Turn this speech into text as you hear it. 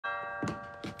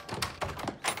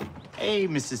Hey,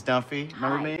 Mrs. Dunphy.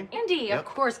 Remember Hi. me? Andy, Yep. of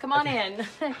course. Come on in.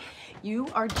 You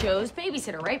are Joe's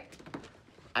babysitter, right?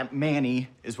 Manny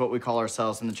is what we call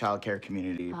ourselves in the child care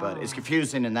community, but it's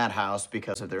confusing in that house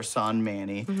because of their son,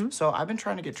 Manny. So I've been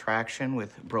trying to get traction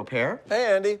with Bro Pair.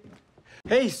 Hey, Andy.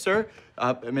 Hey, sir.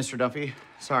 Mr. Dunphy.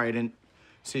 Sorry, I didn't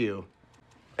see you.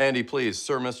 Andy, please.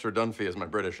 Sir Mr. Dunphy is my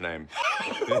British name.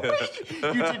 You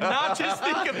did not just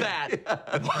think of that.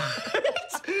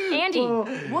 Andy,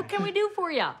 what can we do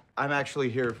for you? I'm actually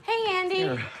here. Hey, Andy.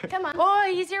 Here. Come on.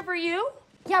 Boy, he's here for you.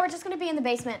 Yeah, we're just gonna be in the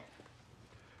basement.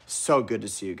 So good to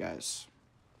see you guys.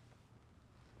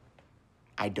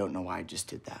 I don't know why I just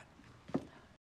did that.